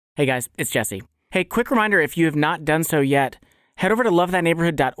Hey guys, it's Jesse. Hey, quick reminder, if you have not done so yet, head over to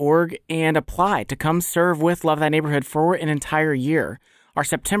lovethatneighborhood.org and apply to come serve with Love Thy Neighborhood for an entire year. Our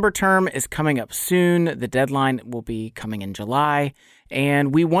September term is coming up soon. The deadline will be coming in July,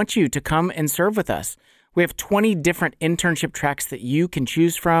 and we want you to come and serve with us. We have 20 different internship tracks that you can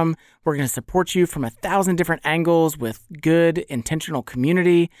choose from. We're going to support you from 1,000 different angles with good, intentional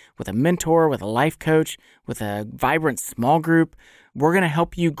community, with a mentor, with a life coach, with a vibrant small group. We're going to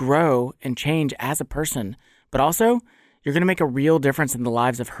help you grow and change as a person, but also you're going to make a real difference in the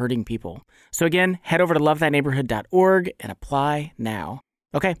lives of hurting people. So again, head over to lovethatneighborhood.org and apply now.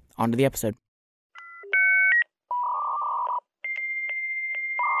 Okay, on to the episode.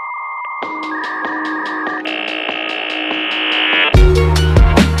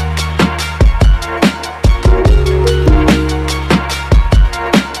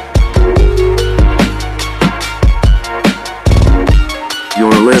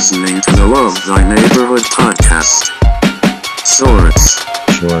 You're listening to the Love Thy Neighborhood podcast. Shorts.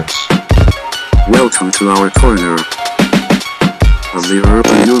 Welcome to our corner of the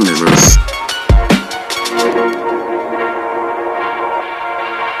urban universe.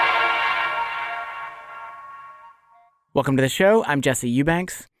 Welcome to the show. I'm Jesse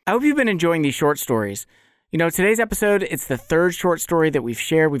Eubanks. I hope you've been enjoying these short stories. You know, today's episode, it's the third short story that we've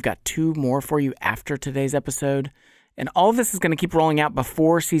shared. We've got 2 more for you after today's episode. And all of this is going to keep rolling out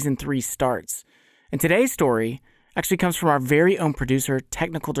before season 3 starts. And today's story actually comes from our very own producer,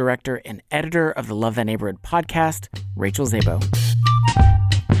 technical director, and editor of the Love Thy Neighborhood podcast, Rachel Zabo.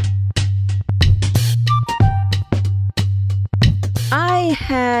 I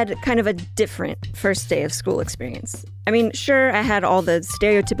had kind of a different first day of school experience. I mean, sure, I had all the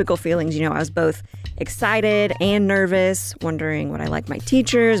stereotypical feelings. You know, I was both excited and nervous, wondering would I like my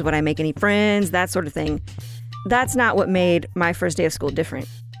teachers, would I make any friends, that sort of thing. That's not what made my first day of school different.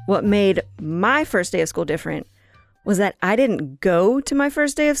 What made my first day of school different was that I didn't go to my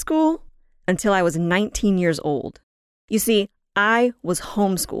first day of school until I was 19 years old. You see, I was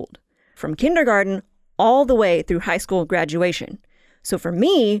homeschooled from kindergarten all the way through high school graduation. So for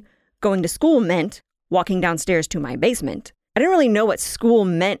me, going to school meant walking downstairs to my basement. I didn't really know what school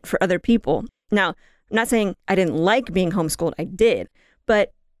meant for other people. Now, I'm not saying I didn't like being homeschooled. I did.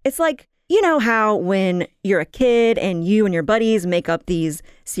 But it's like, you know how when you're a kid and you and your buddies make up these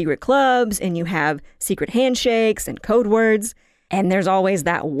secret clubs and you have secret handshakes and code words, and there's always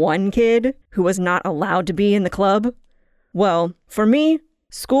that one kid who was not allowed to be in the club? Well, for me,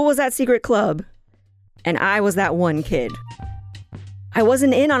 school was that secret club, and I was that one kid. I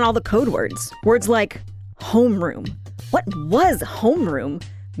wasn't in on all the code words. Words like homeroom. What was homeroom?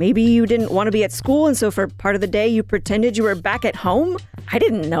 Maybe you didn't want to be at school, and so for part of the day you pretended you were back at home? I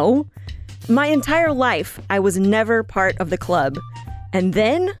didn't know. My entire life, I was never part of the club. And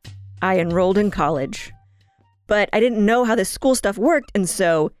then I enrolled in college. But I didn't know how this school stuff worked, and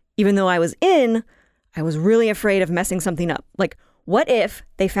so even though I was in, I was really afraid of messing something up. Like, what if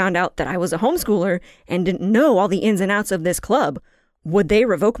they found out that I was a homeschooler and didn't know all the ins and outs of this club? Would they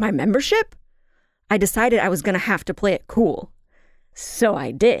revoke my membership? I decided I was going to have to play it cool. So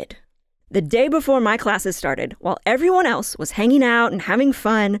I did. The day before my classes started, while everyone else was hanging out and having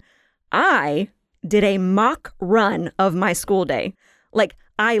fun, I did a mock run of my school day. Like,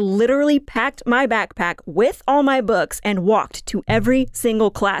 I literally packed my backpack with all my books and walked to every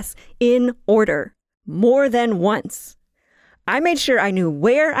single class in order, more than once. I made sure I knew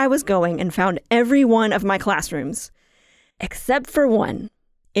where I was going and found every one of my classrooms, except for one,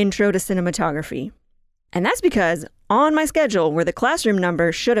 Intro to Cinematography. And that's because on my schedule, where the classroom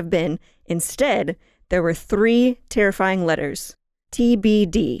number should have been, instead, there were 3 terrifying letters,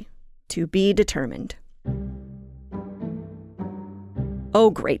 TBD. To be determined. Oh,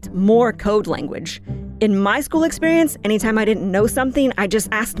 great. More code language. In my school experience, anytime I didn't know something, I just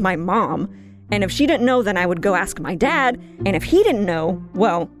asked my mom. And if she didn't know, then I would go ask my dad. And if he didn't know,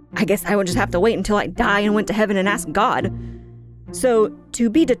 well, I guess I would just have to wait until I die and went to heaven and ask God. So, to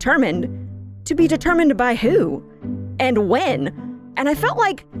be determined by who? And when? And I felt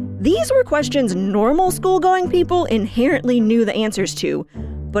like these were questions normal school-going people inherently knew the answers to.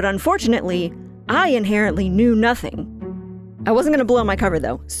 But unfortunately, I inherently knew nothing. I wasn't going to blow my cover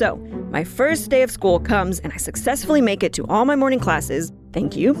though. So, my first day of school comes and I successfully make it to all my morning classes.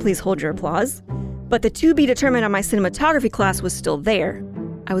 Thank you, please hold your applause. But the to be determined on my cinematography class was still there.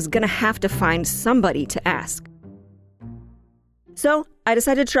 I was going to have to find somebody to ask. So, I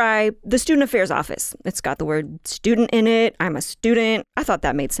decided to try the student affairs office. It's got the word student in it. I'm a student. I thought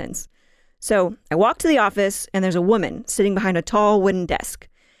that made sense. So, I walk to the office and there's a woman sitting behind a tall wooden desk.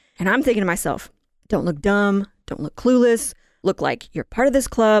 And I'm thinking to myself, don't look dumb, don't look clueless. Look like you're part of this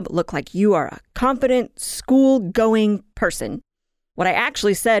club. Look like you are a confident, school-going person. What I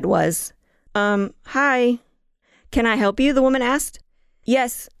actually said was, hi. Can I help you? The woman asked.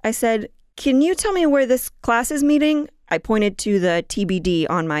 Yes, I said. Can you tell me where this class is meeting? I pointed to the TBD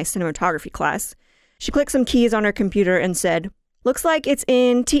on my cinematography class. She clicked some keys on her computer and said, looks like it's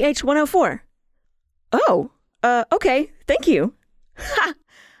in TH 104. Oh, okay, thank you. Ha!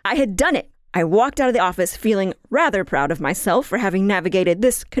 I had done it. I walked out of the office feeling rather proud of myself for having navigated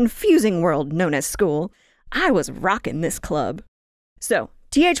this confusing world known as school. I was rocking this club. So,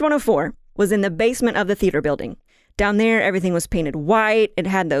 TH 104 was in the basement of the theater building. Down there, everything was painted white. It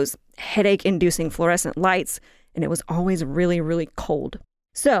had those headache-inducing fluorescent lights, and it was always really, really cold.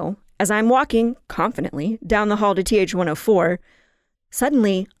 So, as I'm walking confidently down the hall to TH 104,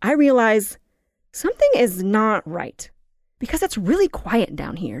 suddenly I realize something is not right because it's really quiet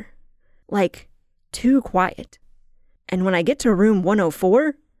down here. Like, too quiet. And when I get to room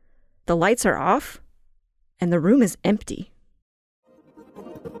 104, the lights are off and the room is empty.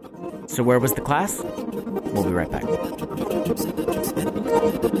 So where was the class? We'll be right back.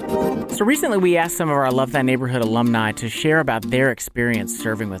 So recently we asked some of our Love Thy Neighborhood alumni to share about their experience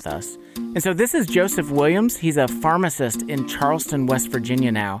serving with us. And so this is Joseph Williams. He's a pharmacist in Charleston, West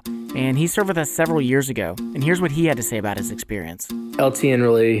Virginia now, and he served with us several years ago. And here's what he had to say about his experience. LTN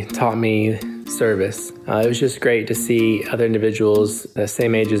really taught me service. It was just great to see other individuals the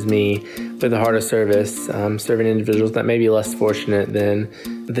same age as me with a heart of service, serving individuals that may be less fortunate than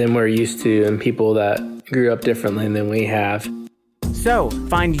we're used to and people that grew up differently than we have. So,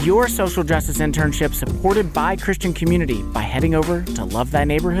 find your social justice internship supported by Christian Community by heading over to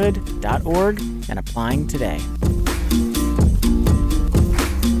lovethyneighborhood.org and applying today.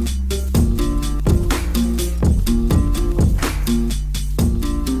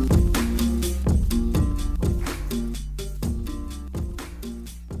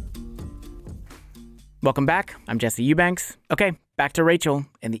 Welcome back. I'm Jesse Eubanks. Okay, back to Rachel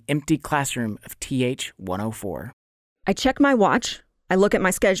in the empty classroom of TH 104. I check my watch. I look at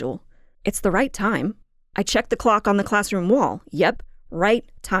my schedule. It's the right time. I check the clock on the classroom wall. Yep, right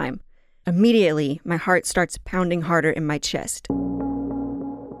time. Immediately, my heart starts pounding harder in my chest.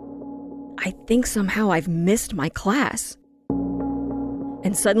 I think somehow I've missed my class.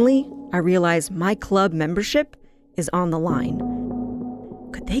 And suddenly, I realize my club membership is on the line.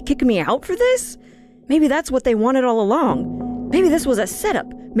 Could they kick me out for this? Maybe that's what they wanted all along. Maybe this was a setup.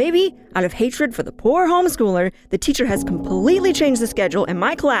 Maybe, out of hatred for the poor homeschooler, the teacher has completely changed the schedule and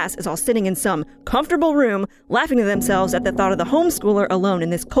my class is all sitting in some comfortable room, laughing to themselves at the thought of the homeschooler alone in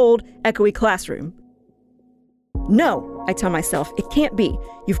this cold, echoey classroom. No, I tell myself, it can't be.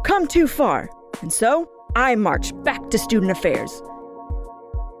 You've come too far. And so, I march back to student affairs.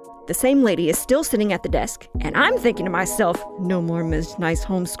 The same lady is still sitting at the desk, and I'm thinking to myself, no more Ms. Nice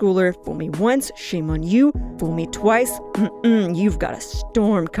Homeschooler. Fool me once, shame on you. Fool me twice, you've got a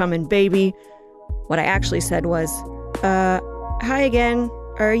storm coming, baby. What I actually said was, hi again.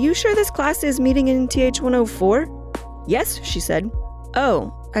 Are you sure this class is meeting in TH 104? Yes, she said.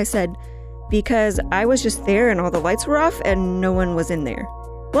 Oh, I said, because I was just there and all the lights were off and no one was in there.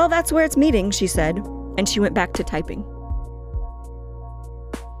 Well, that's where it's meeting, she said, and she went back to typing.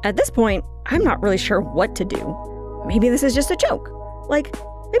 At this point, I'm not really sure what to do. Maybe this is just a joke. Like,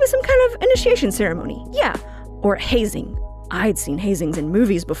 maybe some kind of initiation ceremony. Yeah, or hazing. I'd seen hazings in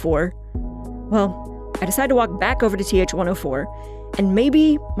movies before. Well, I decided to walk back over to TH 104, and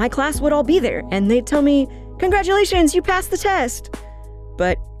maybe my class would all be there, and they'd tell me, congratulations, you passed the test.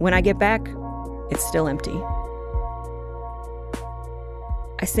 But when I get back, it's still empty.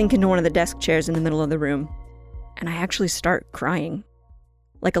 I sink into one of the desk chairs in the middle of the room, and I actually start crying.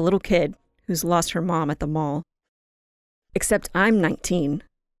 Like a little kid who's lost her mom at the mall. Except I'm 19,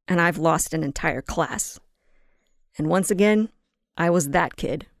 and I've lost an entire class. And once again, I was that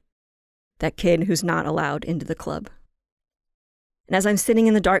kid. That kid who's not allowed into the club. And as I'm sitting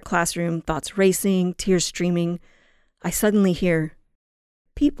in the dark classroom, thoughts racing, tears streaming, I suddenly hear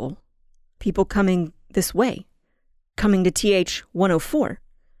people coming this way, coming to TH 104.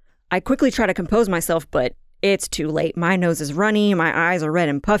 I quickly try to compose myself, but it's too late. My nose is runny, my eyes are red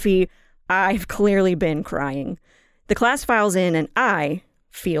and puffy. I've clearly been crying. The class files in and I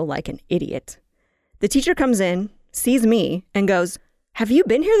feel like an idiot. The teacher comes in, sees me, and goes, have you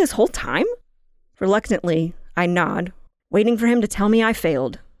been here this whole time? Reluctantly, I nod, waiting for him to tell me I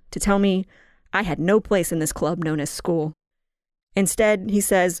failed, to tell me I had no place in this club known as school. Instead, he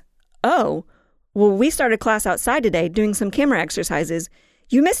says, oh, well, we started class outside today doing some camera exercises.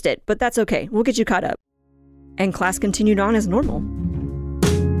 You missed it, but that's okay. We'll get you caught up. And class continued on as normal.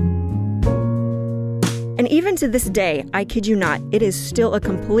 And even to this day, I kid you not, it is still a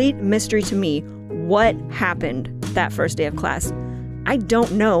complete mystery to me what happened that first day of class. I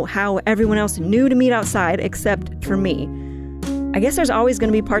don't know how everyone else knew to meet outside except for me. I guess there's always going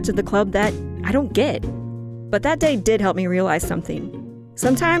to be parts of the club that I don't get. But that day did help me realize something.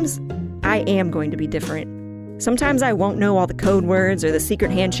 Sometimes I am going to be different. Sometimes I won't know all the code words or the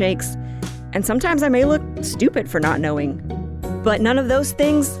secret handshakes. And sometimes I may look stupid for not knowing. But none of those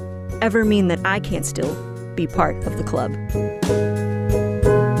things ever mean that I can't still be part of the club.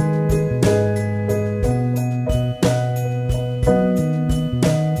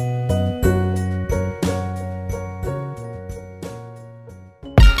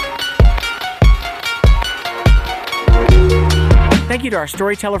 Thank you to our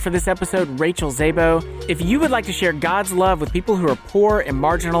storyteller for this episode, Rachel Zabo. If you would like to share God's love with people who are poor and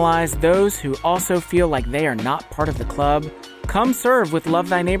marginalized, those who also feel like they are not part of the club, come serve with Love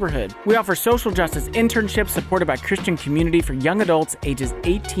Thy Neighborhood. We offer social justice internships supported by Christian Community for young adults ages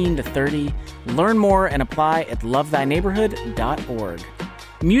 18 to 30. Learn more and apply at lovethyneighborhood.org.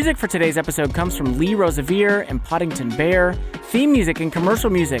 Music for today's episode comes from Lee Rosevere and Poddington Bear. Theme music and commercial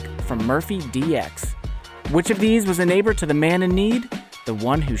music from Murphy DX. Which of these was a neighbor to the man in need? The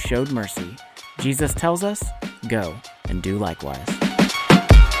one who showed mercy. Jesus tells us, go and do likewise.